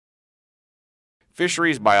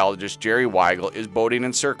Fisheries biologist Jerry Weigel is boating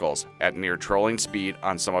in circles at near trolling speed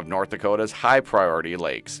on some of North Dakota's high-priority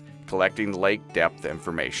lakes, collecting lake depth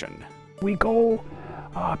information. We go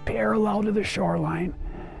parallel to the shoreline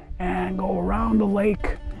and go around the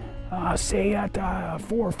lake, say at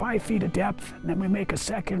 4 or 5 feet of depth, and then we make a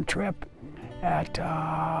second trip at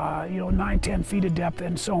 9-10 feet of depth,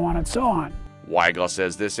 and so on and so on. Weigel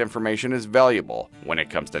says this information is valuable when it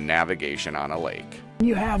comes to navigation on a lake.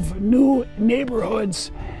 You have new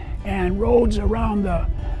neighborhoods and roads around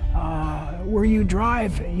where you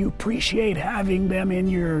drive. You appreciate having them in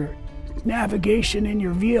your navigation in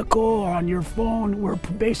your vehicle or on your phone. We're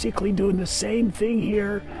basically doing the same thing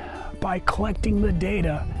here by collecting the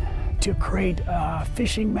data to create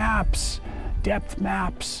fishing maps, depth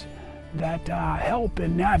maps that help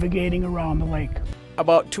in navigating around the lake.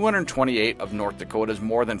 About 228 of North Dakota's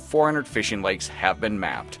more than 400 fishing lakes have been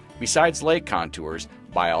mapped. Besides lake contours,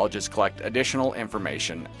 biologists collect additional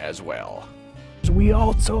information as well. We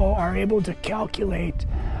also are able to calculate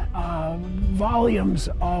volumes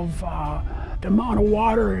of the amount of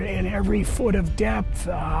water in every foot of depth,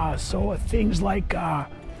 so things like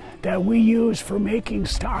that we use for making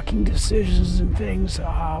stocking decisions and things,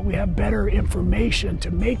 we have better information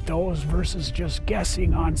to make those versus just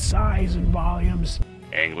guessing on size and volumes.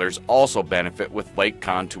 Anglers also benefit with lake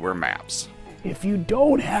contour maps. If you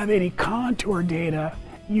don't have any contour data,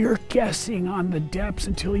 you're guessing on the depths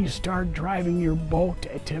until you start driving your boat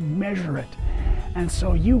to measure it. And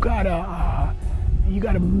so you gotta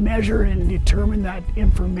measure and determine that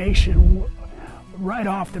information right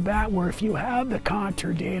off the bat, where if you have the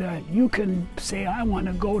contour data, you can say, I want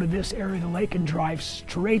to go to this area of the lake and drive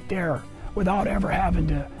straight there without ever having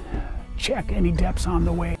to check any depths on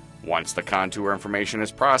the way. Once the contour information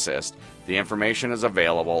is processed, the information is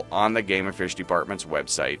available on the Game and Fish Department's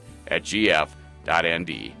website at gf.nd.gov.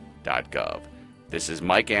 This is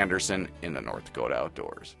Mike Anderson in the North Dakota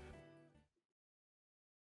Outdoors.